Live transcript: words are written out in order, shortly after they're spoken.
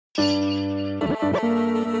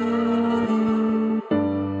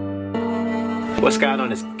What's going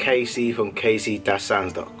on? It's KC from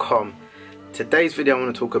kc-sounds.com. Today's video I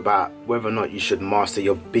want to talk about whether or not you should master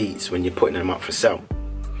your beats when you're putting them up for sale.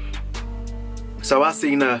 So I've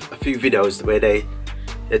seen a few videos where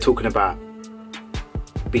they're talking about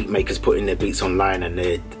beat makers putting their beats online and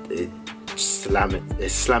they're slamming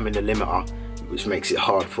the limiter, which makes it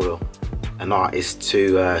hard for an artist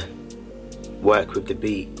to work with the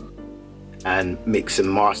beat and mix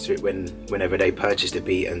and master it whenever they purchase the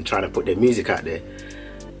beat and trying to put their music out there.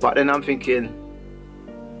 But then I'm thinking,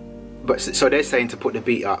 so they're saying to put the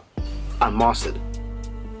beat up unmastered,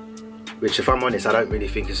 which if I'm honest I don't really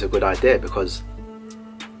think it's a good idea, because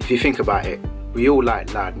if you think about it, we all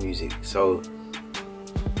like loud music. So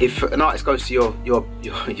if an artist goes to your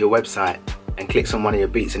website and clicks on one of your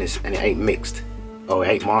beats and it ain't mixed or it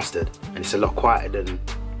ain't mastered and it's a lot quieter than,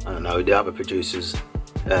 I don't know, the other producers'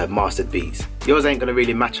 mastered beats, yours ain't gonna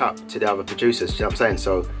really match up to the other producers. You know what I'm saying?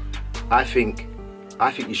 So I think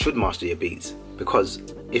you should master your beats, because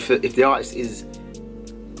if the artist is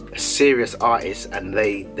a serious artist and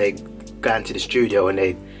they go into the studio and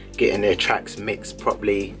they getting their tracks mixed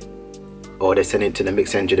properly, or they're sending it to the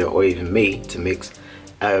mix engineer or even me to mix,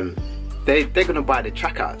 they're gonna buy the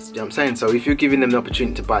track outs. You know what I'm saying? So if you're giving them the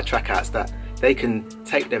opportunity to buy track outs, that they can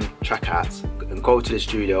take them track outs and go to the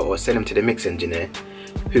studio or send them to the mix engineer,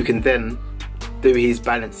 who can then do his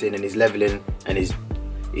balancing and his leveling and his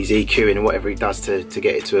EQing and whatever he does to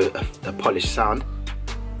get it to a polished sound,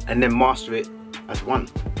 and then master it as one,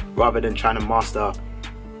 rather than trying to master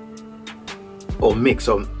or mix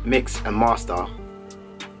and master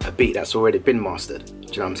a beat that's already been mastered. Do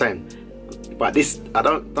you know what I'm saying? But this, I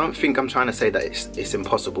don't think I'm trying to say that it's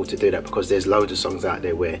impossible to do that, because there's loads of songs out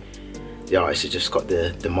there where the artist has just got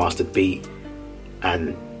the mastered beat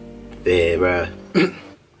and their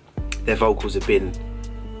vocals have been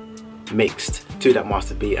mixed to that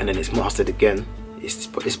master beat and then it's mastered again. It's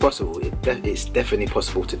possible. It's definitely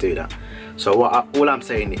possible to do that. So all I'm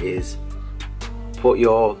saying is, put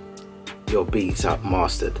your beats up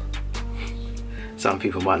mastered. Some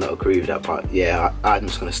people might not agree with that, but yeah, I'm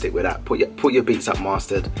just gonna stick with that. Put your beats up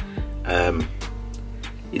mastered.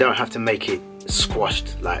 You don't have to make it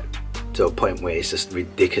squashed, like to a point where it's just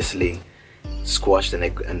ridiculously squashed and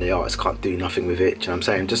the artist can't do nothing with it. Do you know what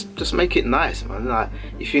I'm saying? Just make it nice, man. Like,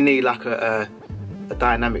 if you need like a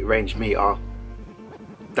dynamic range meter,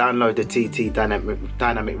 download the TT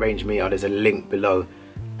dynamic range meter. There's a link below,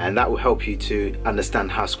 and that will help you to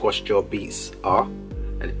understand how squashed your beats are.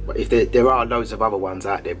 And if there are loads of other ones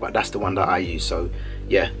out there, but that's the one that I use. So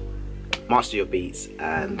yeah, master your beats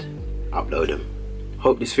and upload them.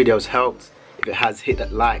 Hope this video's helped. If it has, hit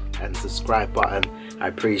that like and subscribe button. I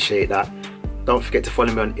appreciate that. Don't forget to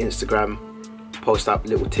follow me on Instagram. Post up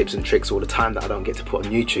little tips and tricks all the time that I don't get to put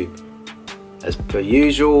on YouTube. As per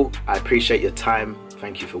usual, I appreciate your time.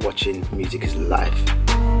 Thank you for watching. Music is life.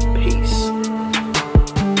 Peace.